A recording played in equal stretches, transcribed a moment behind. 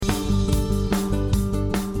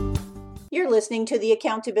You're listening to the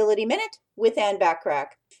Accountability Minute with Ann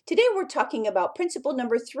Backrack. Today we're talking about principle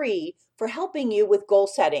number 3 for helping you with goal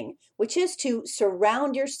setting, which is to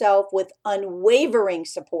surround yourself with unwavering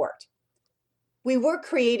support. We were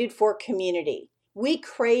created for community. We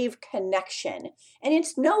crave connection. And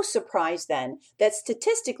it's no surprise then that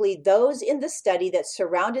statistically those in the study that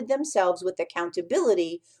surrounded themselves with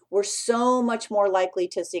accountability were so much more likely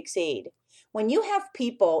to succeed. When you have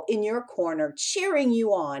people in your corner cheering you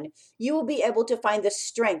on, you will be able to find the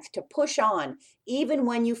strength to push on even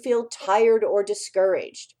when you feel tired or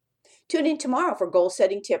discouraged. Tune in tomorrow for goal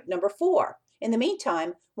setting tip number 4. In the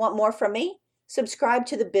meantime, want more from me? Subscribe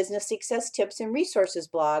to the Business Success Tips and Resources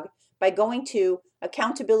blog by going to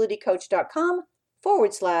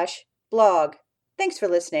accountabilitycoach.com/blog. Thanks for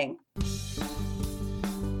listening.